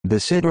The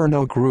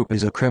Siderno Group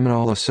is a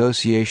criminal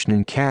association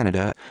in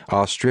Canada,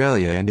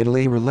 Australia and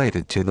Italy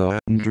related to the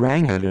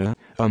 'Ndrangheta,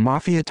 a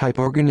mafia-type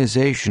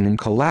organization in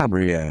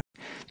Calabria.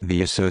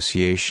 The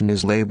association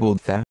is labeled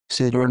the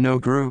Siderno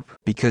Group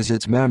because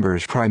its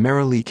members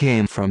primarily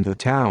came from the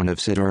town of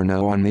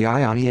Siderno on the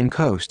Ionian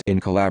coast in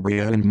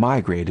Calabria and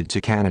migrated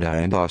to Canada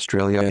and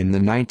Australia in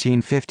the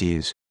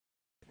 1950s.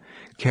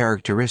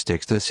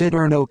 Characteristics: the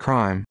Siderno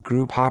crime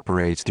group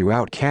operates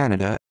throughout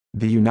Canada,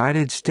 the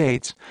United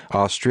States,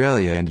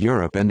 Australia and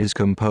Europe, and is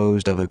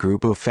composed of a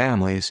group of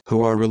families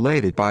who are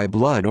related by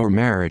blood or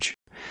marriage.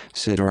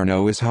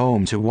 Siderno is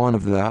home to one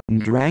of the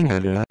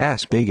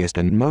 'Ndrangheta's biggest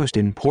and most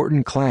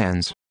important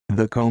clans,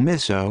 the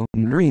Commisso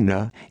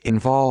Ndrina,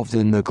 involved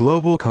in the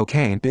global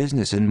cocaine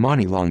business and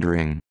money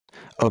laundering.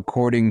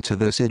 According to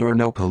the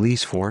Siderno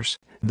police force,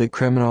 the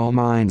criminal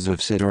minds of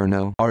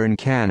Siderno are in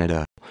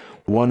Canada.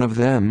 One of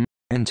them,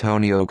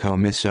 Antonio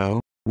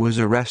Commisso, was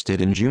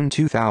arrested in June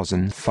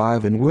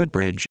 2005 in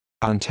Woodbridge,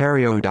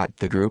 Ontario.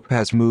 The group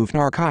has moved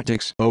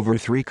narcotics over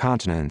 3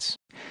 continents.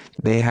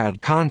 They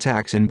had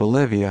contacts in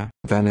Bolivia,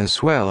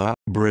 Venezuela,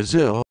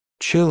 Brazil,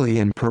 Chile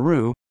and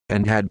Peru,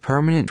 and had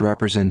permanent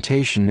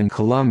representation in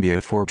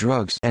Colombia for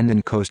drugs and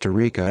in Costa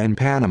Rica and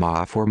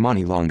Panama for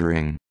money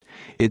laundering.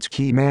 Its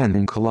key man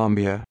in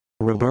Colombia,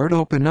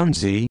 Roberto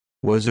Panunzi,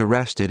 was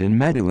arrested in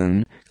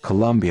Medellin,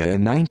 Colombia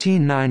in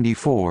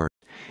 1994.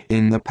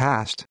 In the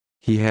past,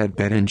 he had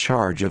been in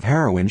charge of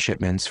heroin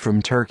shipments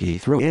from Turkey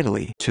through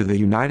Italy to the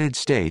United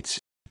States.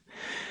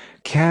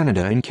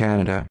 Canada. In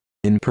Canada,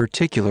 in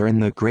particular in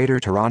the Greater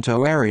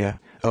Toronto Area,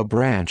 a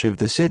branch of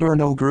the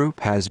Siderno Group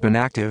has been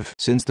active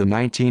since the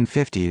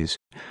 1950s.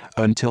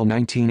 Until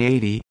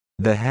 1980,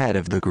 the head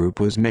of the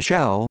group was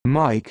Michel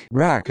 "Mike"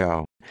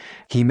 Racco.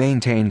 He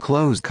maintained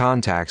close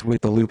contacts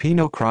with the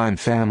Lupino crime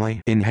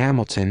family in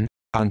Hamilton,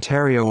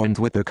 Ontario, and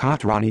with the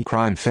Cotrani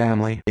crime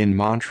family in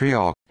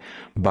Montreal.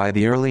 By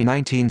the early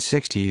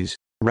 1960s,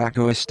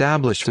 Racco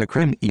established the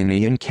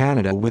Crimini in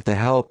Canada with the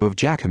help of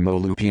Giacomo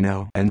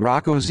Lupino and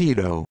Rocco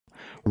Zito.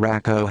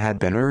 Racco had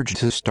been urged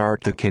to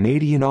start the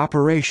Canadian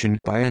operation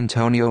by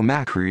Antonio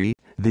Macri,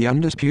 the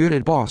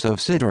undisputed boss of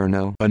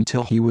Siderno,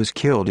 until he was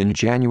killed in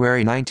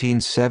January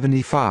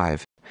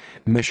 1975.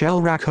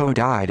 Michel Racco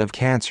died of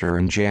cancer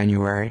in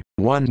January.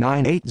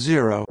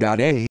 1980.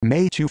 A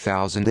May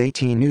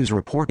 2018 news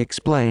report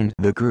explained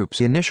the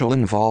group's initial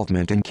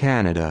involvement in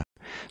Canada.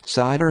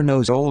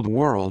 Siderno's Old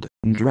World,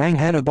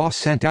 Ndrangheta boss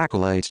sent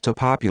acolytes to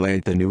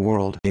populate the New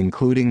World,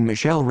 including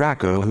Michel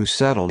Racco, who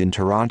settled in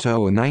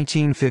Toronto in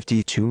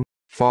 1952,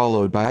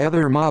 followed by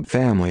other mob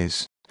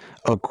families.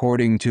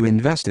 According to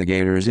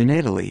investigators in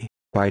Italy,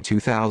 by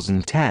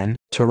 2010,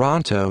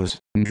 Toronto's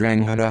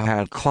Ndrangheta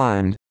had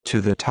climbed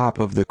to the top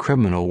of the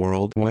criminal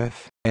world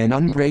with an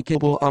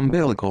unbreakable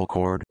umbilical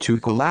cord to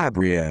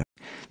Calabria.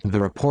 The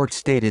report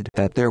stated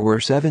that there were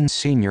 7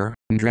 senior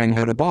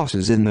Ndrangheta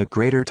bosses in the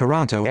Greater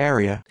Toronto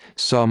Area,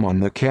 some on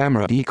the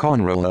Camera di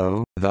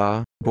Controllo,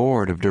 the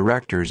board of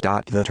directors.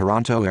 The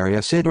Toronto Area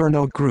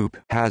Siderno Group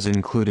has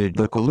included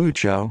the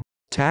Coluccio,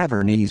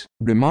 Tavernese,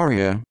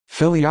 Rimaria,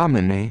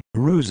 Filiamini,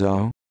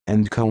 Russo,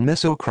 and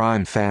Commisso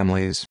crime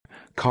families.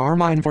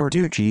 Carmine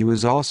Verducci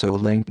was also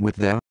linked with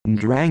the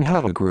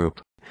 'Ndrangheta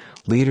Group.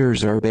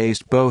 Leaders are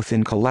based both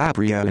in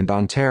Calabria and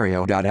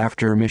Ontario.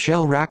 After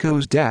Michel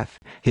Racco's death,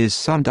 his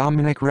son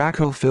Dominic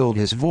Racco filled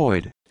his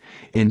void.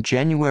 In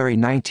January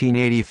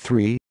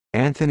 1983,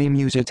 Anthony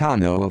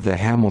Musitano of the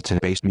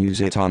Hamilton-based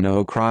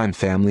Musitano crime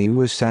family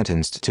was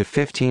sentenced to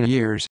 15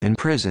 years in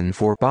prison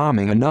for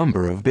bombing a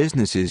number of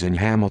businesses in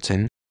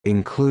Hamilton,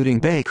 including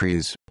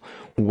bakeries.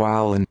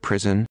 While in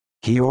prison,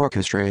 he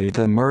orchestrated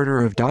the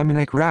murder of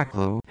Dominic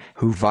Racco,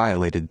 who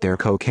violated their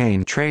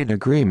cocaine trade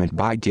agreement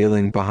by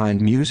dealing behind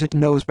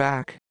Musitano's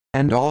back,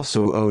 and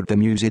also owed the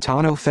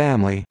Musitano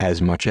family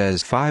as much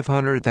as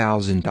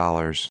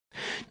 $500,000.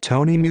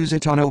 Tony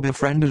Musitano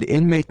befriended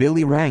inmate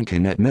Billy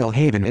Rankin at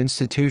Millhaven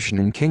Institution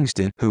in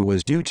Kingston, who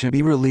was due to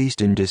be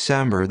released in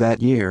December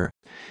that year.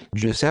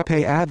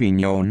 Giuseppe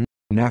Avignon,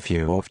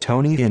 nephew of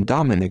Tony and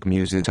Dominic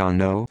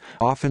Musitano,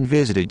 often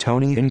visited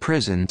Tony in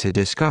prison to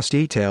discuss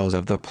details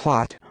of the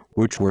plot,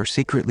 which were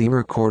secretly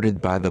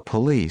recorded by the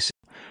police.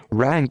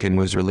 Rankin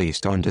was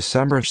released on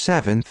December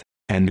 7,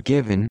 and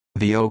given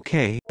the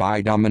okay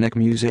by Dominic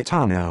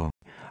Musitano.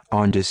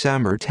 On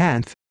December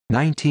 10,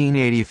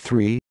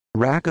 1983,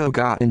 Racco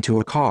got into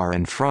a car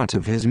in front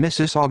of his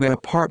Mississauga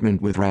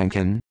apartment with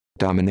Rankin,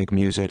 Dominic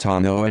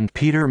Musitano and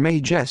Peter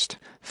Magest,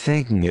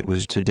 thinking it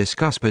was to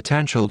discuss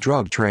potential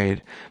drug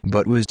trade,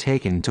 but was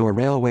taken to a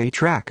railway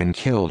track and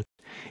killed.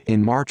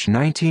 In March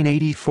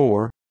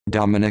 1984,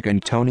 Dominic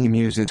and Tony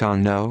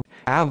Musitano,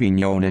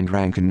 Avignon and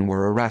Rankin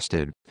were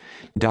arrested.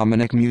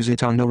 Dominic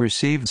Musitano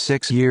received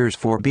 6 years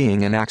for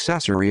being an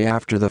accessory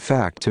after the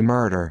fact to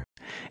murder.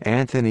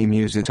 Anthony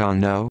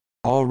Musitano,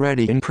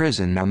 already in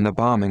prison on the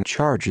bombing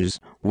charges,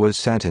 was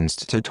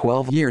sentenced to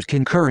 12 years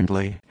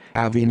concurrently.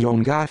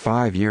 Avignon got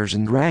 5 years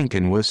and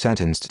Rankin was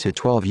sentenced to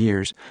 12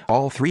 years,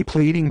 all three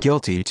pleading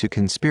guilty to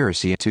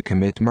conspiracy to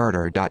commit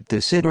murder. The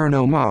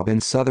Siderno mob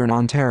in southern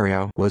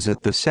Ontario was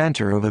at the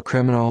center of a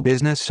criminal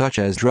business such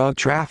as drug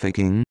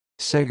trafficking,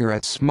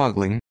 cigarette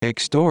smuggling,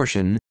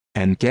 extortion,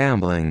 and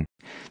gambling.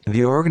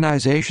 The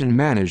organization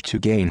managed to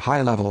gain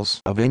high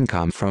levels of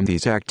income from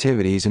these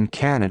activities in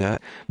Canada,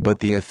 but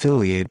the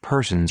affiliated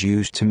persons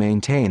used to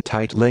maintain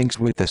tight links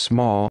with the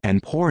small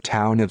and poor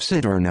town of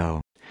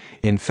Siderno.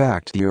 In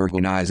fact, the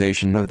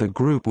organization of the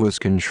group was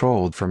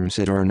controlled from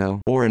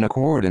Siderno or in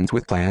accordance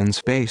with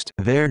plans based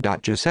there.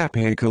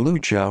 Giuseppe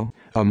Coluccio,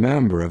 a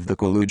member of the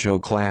Coluccio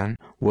clan,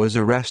 was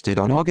arrested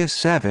on August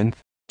 7,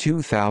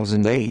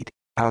 2008,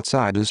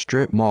 outside a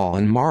strip mall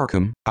in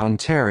Markham,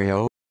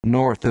 Ontario,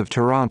 north of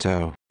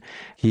Toronto.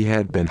 He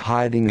had been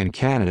hiding in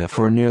Canada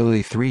for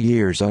nearly 3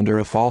 years under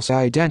a false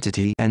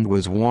identity and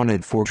was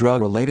wanted for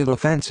drug-related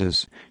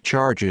offenses,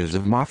 charges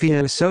of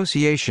mafia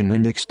association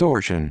and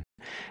extortion.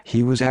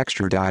 He was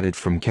extradited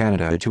from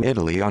Canada to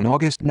Italy on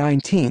August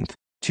 19,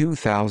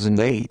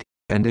 2008,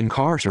 and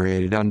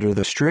incarcerated under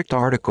the strict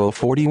Article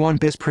 41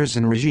 bis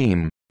prison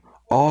regime.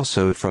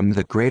 Also from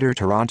the Greater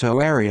Toronto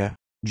Area,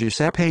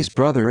 Giuseppe's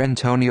brother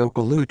Antonio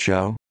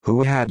Coluccio,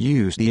 who had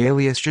used the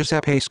alias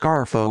Giuseppe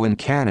Scarfo in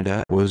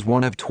Canada, was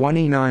one of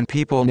 29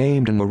 people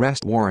named in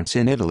arrest warrants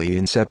in Italy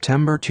in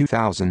September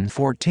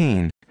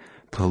 2014.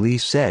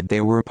 Police said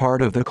they were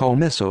part of the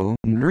Commisso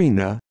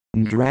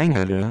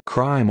Ndrangheta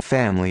crime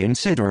family in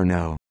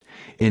Siderno.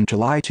 In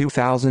July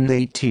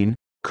 2018,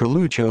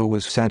 Coluccio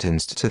was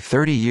sentenced to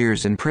 30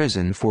 years in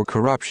prison for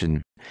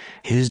corruption.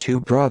 His two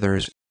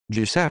brothers,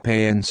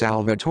 Giuseppe and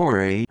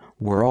Salvatore,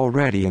 were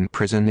already in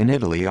prison in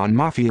Italy on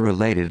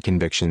mafia-related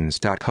convictions.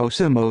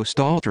 Cosimo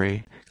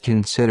Staltri,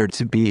 considered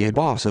to be a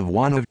boss of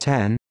one of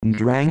 10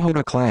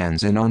 Ndrangheta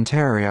clans in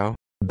Ontario,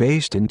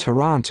 based in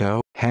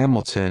Toronto,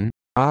 Hamilton,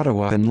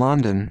 Ottawa and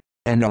London,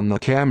 and on the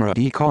Camera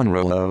di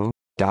Conrollo,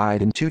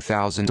 died in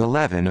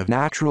 2011 of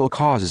natural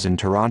causes in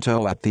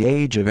Toronto at the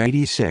age of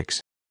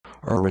 86.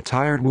 A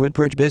retired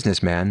Woodbridge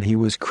businessman, he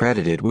was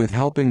credited with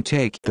helping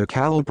take the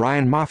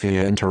Calabrian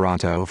Mafia in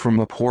Toronto from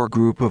a poor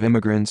group of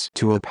immigrants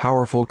to a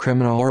powerful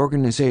criminal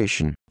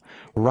organization.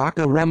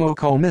 Rocco Remo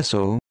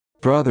Commisso,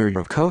 brother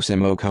of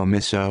Cosimo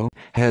Commisso,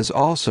 has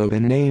also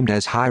been named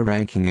as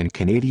high-ranking in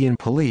Canadian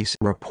police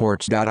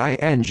reports.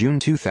 In June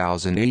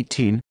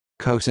 2018,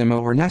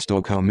 Cosimo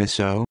Ernesto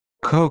Commisso,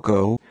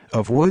 Coco,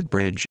 of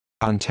Woodbridge,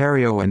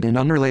 Ontario, and an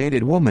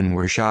unrelated woman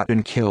were shot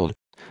and killed.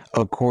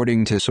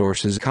 According to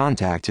sources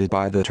contacted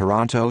by the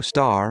Toronto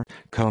Star,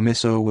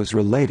 Commisso was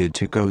related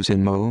to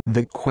Cosimo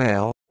the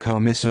Quail,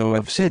 Commisso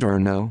of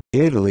Siderno,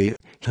 Italy,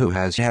 who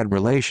has had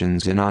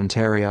relations in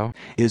Ontario,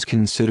 is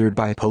considered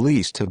by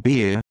police to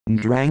be a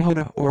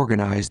Ndrangheta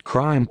organized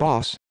crime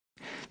boss.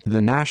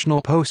 The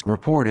National Post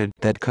reported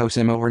that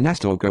Cosimo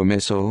Ernesto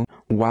Commisso,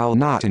 while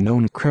not a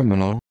known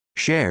criminal,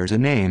 shares a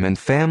name and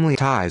family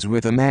ties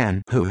with a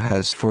man who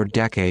has for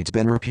decades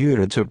been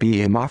reputed to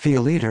be a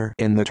mafia leader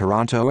in the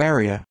Toronto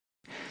area.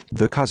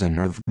 The cousin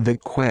of the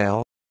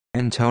Quail,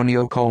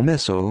 Antonio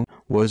Commisso,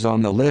 was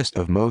on the list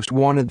of most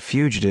wanted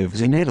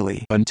fugitives in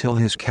Italy until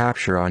his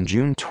capture on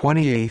June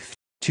 28,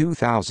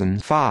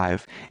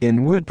 2005,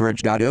 in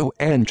Woodbridge.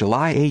 On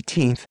July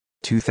 18,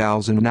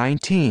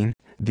 2019,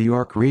 the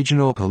York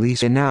Regional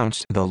Police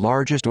announced the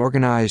largest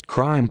organized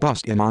crime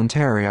bust in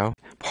Ontario,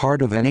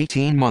 part of an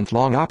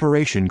 18-month-long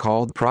operation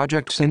called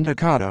Project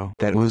Sindacato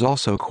that was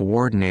also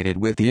coordinated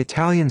with the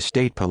Italian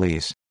State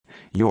Police.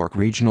 York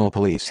Regional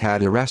Police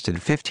had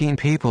arrested 15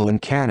 people in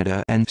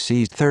Canada and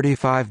seized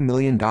 $35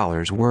 million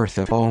worth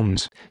of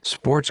homes,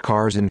 sports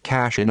cars and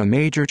cash in a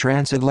major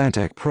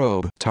transatlantic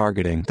probe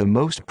targeting the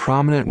most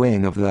prominent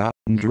wing of the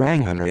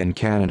Ndrangheta in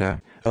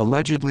Canada,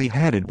 allegedly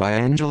headed by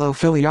Angelo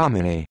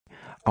Filiamini.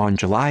 On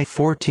July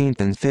 14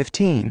 and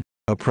 15,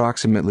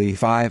 approximately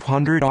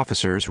 500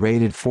 officers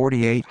raided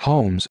 48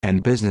 homes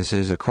and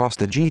businesses across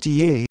the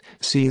GTA,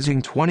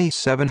 seizing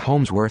 27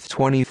 homes worth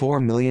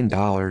 $24 million,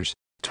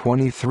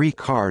 23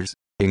 cars,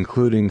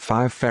 including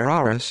 5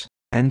 Ferraris,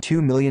 and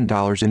 $2 million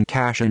in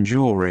cash and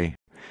jewelry.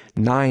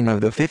 9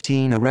 of the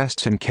 15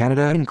 arrests in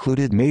Canada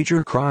included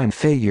major crime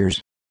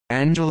figures: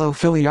 Angelo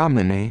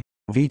Filiamini,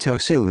 Vito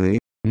Silli,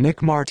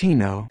 Nick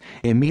Martino,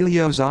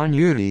 Emilio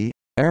Zagnuti,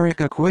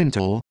 Erica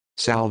Quintal,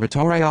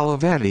 Salvatore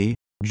Olivetti,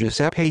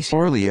 Giuseppe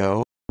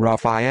Sorlio,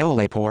 Raffaele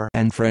Lepore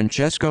and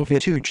Francesco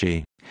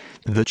Vitucci.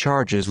 The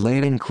charges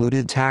laid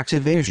included tax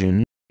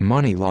evasion,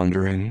 money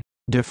laundering,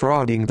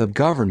 defrauding the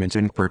government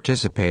and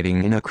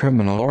participating in a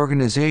criminal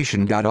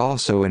organization.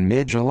 Also in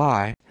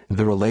mid-July,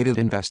 the related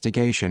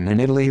investigation in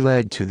Italy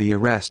led to the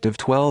arrest of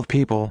 12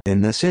 people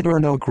in the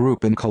Siderno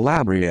group in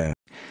Calabria.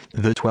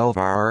 The 12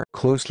 are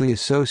closely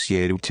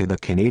associated to the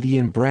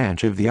Canadian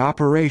branch of the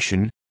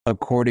operation,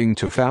 according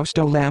to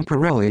Fausto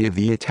Lamparelli of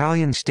the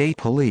Italian State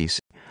Police.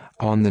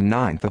 On the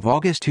 9th of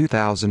August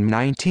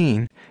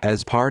 2019,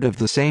 as part of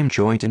the same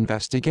joint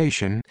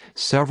investigation,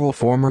 several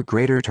former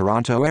Greater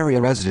Toronto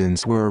Area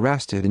residents were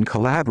arrested in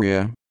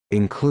Calabria,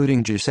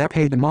 including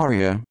Giuseppe Di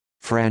Maria,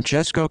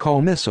 Francesco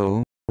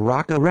Comiso,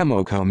 Rocco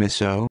Remo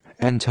Comiso,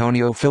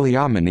 Antonio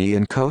Filiamini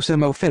and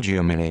Cosimo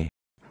Figiomini.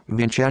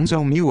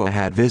 Vincenzo Mua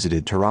had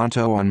visited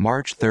Toronto on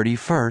March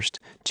 31,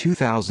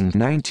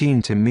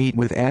 2019 to meet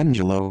with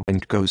Angelo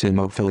and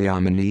Cosimo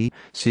Filiamini,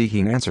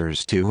 seeking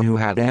answers to who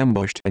had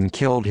ambushed and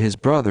killed his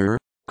brother,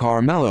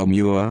 Carmelo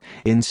Mua,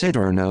 in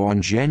Siderno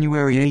on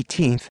January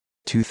 18,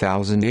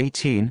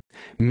 2018.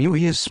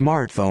 Mua's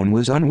smartphone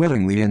was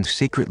unwittingly and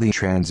secretly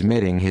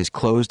transmitting his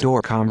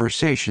closed-door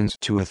conversations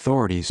to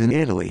authorities in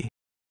Italy.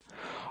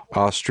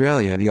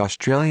 Australia. The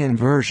Australian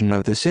version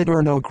of the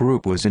Siderno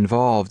group was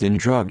involved in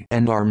drug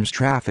and arms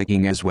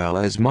trafficking as well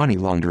as money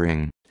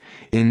laundering.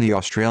 In the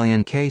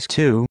Australian case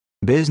too,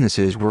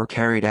 businesses were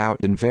carried out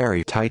in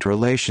very tight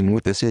relation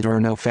with the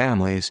Siderno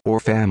families or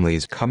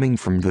families coming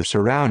from the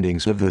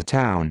surroundings of the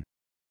town.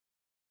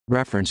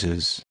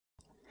 References: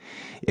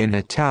 in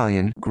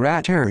Italian,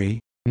 Gratteri,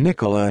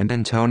 Nicola and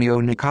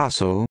Antonio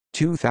Nicaso,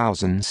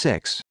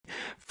 2006.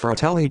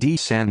 Fratelli di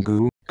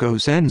Sangue,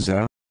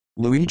 Cosenza,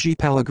 Luigi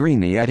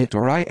Pellegrini.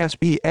 Editor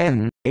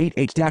ISBN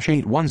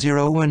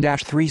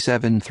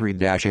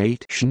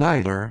 88-8101-373-8.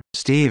 Schneider,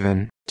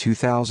 Stephen,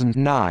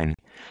 2009.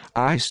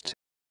 Iced.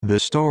 The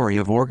Story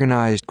of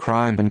Organized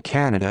Crime in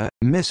Canada,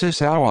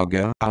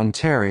 Mississauga,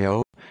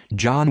 Ontario,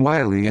 John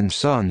Wiley and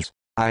Sons,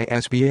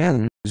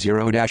 ISBN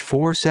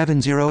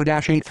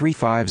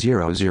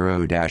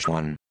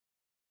 0-470-83500-1.